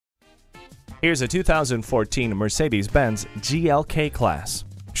Here's a 2014 Mercedes-Benz GLK-Class.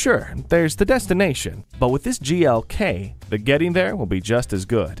 Sure, there's the destination, but with this GLK, the getting there will be just as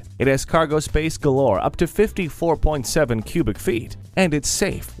good. It has cargo space galore up to 54.7 cubic feet, and it's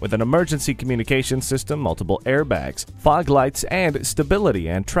safe with an emergency communication system, multiple airbags, fog lights, and stability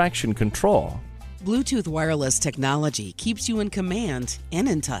and traction control. Bluetooth wireless technology keeps you in command and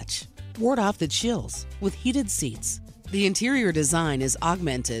in touch. Ward off the chills with heated seats. The interior design is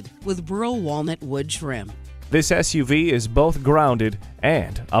augmented with Burl Walnut wood trim. This SUV is both grounded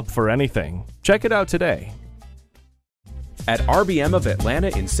and up for anything. Check it out today. At RBM of Atlanta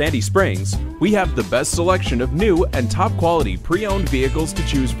in Sandy Springs, we have the best selection of new and top-quality pre-owned vehicles to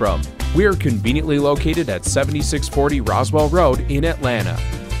choose from. We are conveniently located at 7640 Roswell Road in Atlanta.